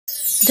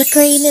The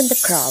Crane and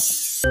the Crab.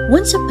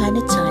 Once upon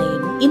a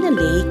time, in a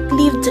lake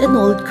lived an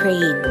old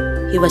crane.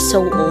 He was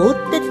so old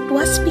that it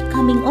was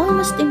becoming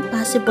almost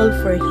impossible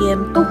for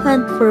him to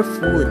hunt for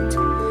food.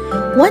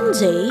 One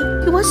day,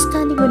 he was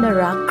standing on a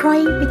rock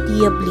crying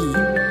pitiably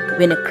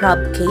when a crab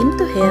came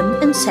to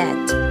him and said,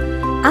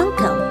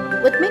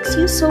 "Uncle, what makes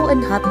you so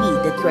unhappy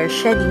that you are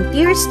shedding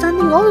tears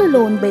standing all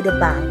alone by the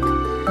bank?"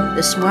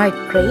 The smart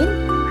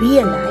crane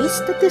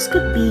realized that this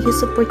could be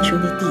his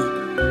opportunity.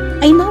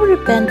 "I now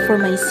repent for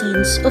my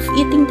sins of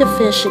eating the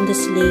fish in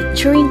this lake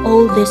during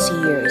all these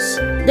years,"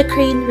 the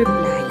crane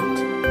replied.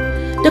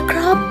 The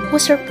crab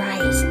was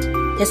surprised.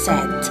 He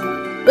said,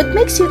 "What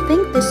makes you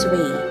think this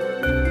way?"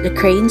 The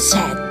crane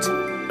said,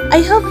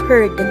 "I have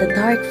heard that a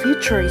dark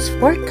future is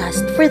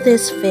forecast for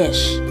this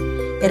fish.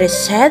 It is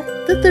said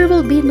that there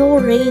will be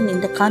no rain in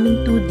the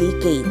coming 2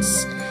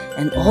 decades,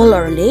 and all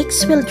our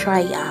lakes will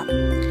dry up.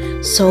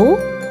 So,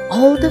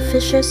 all the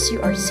fishes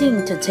you are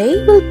seeing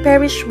today will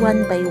perish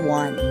one by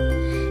one.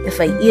 If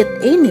I eat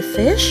any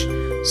fish,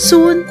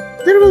 soon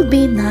there will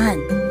be none."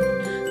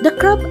 The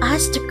crab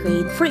asked the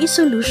crane for a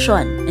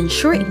solution, and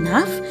sure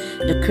enough,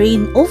 the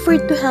crane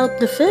offered to help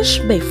the fish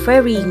by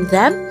ferrying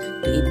them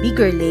to a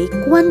bigger lake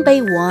one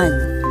by one.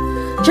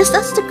 Just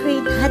as the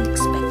crane had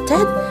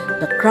expected,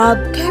 the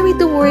crab carried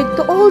the word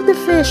to all the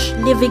fish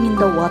living in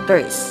the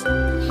waters.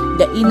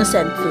 The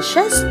innocent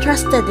fishes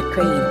trusted the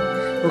crane,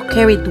 who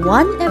carried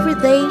one every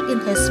day in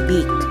his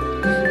beak.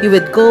 He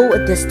would go a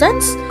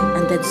distance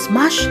and then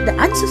smash the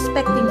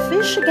unsuspecting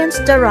fish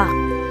against the rock,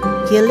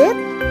 kill it,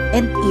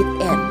 and eat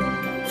it.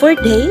 For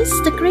days,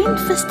 the crane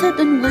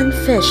feasted on one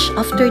fish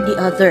after the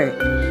other,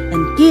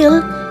 until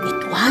it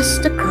was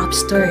the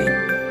crab's turn.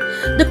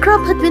 The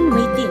crab had been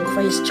waiting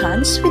for his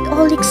chance with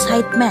all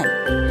excitement.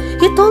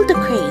 He told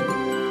the crane,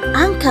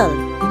 "Uncle,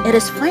 it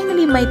is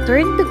finally my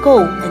turn to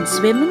go and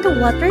swim in the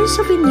waters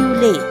of a new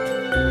lake."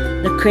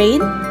 The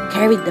crane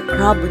carried the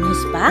crab on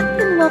his back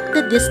and walked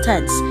the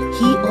distance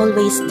he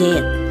always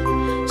did.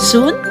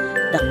 Soon,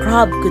 the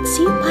crab could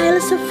see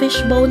piles of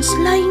fish bones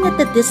lying at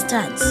the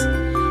distance.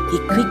 He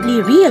quickly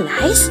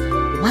realized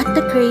what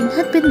the crane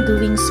had been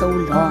doing so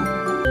long.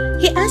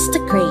 He asked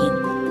the crane,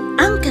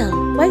 "Uncle,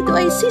 why do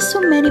I see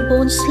so many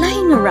bones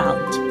lying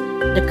around?"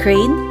 The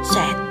crane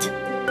said,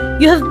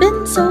 "You have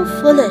been so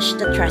foolish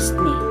to trust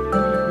me.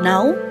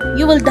 Now,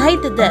 you will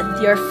die the death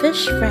your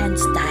fish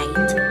friends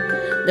died."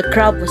 The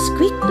crab was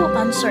quick to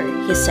answer.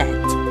 He said,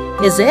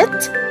 "Is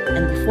it?"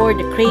 And before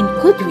the crane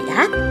could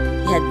react,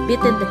 he had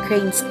bitten the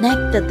crane's neck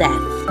to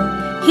death.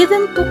 He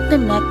then took the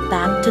neck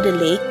back to the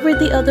lake where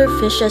the other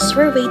fishes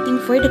were waiting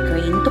for the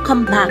crane to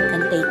come back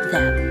and take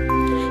them.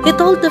 He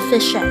told the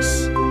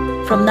fishes,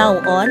 "From now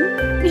on,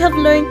 we have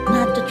learned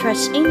not to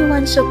trust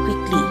anyone so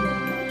quickly."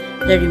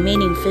 The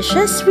remaining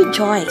fishes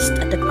rejoiced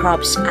at the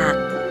crab's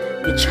act,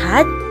 which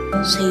had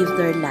saved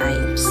their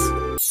lives.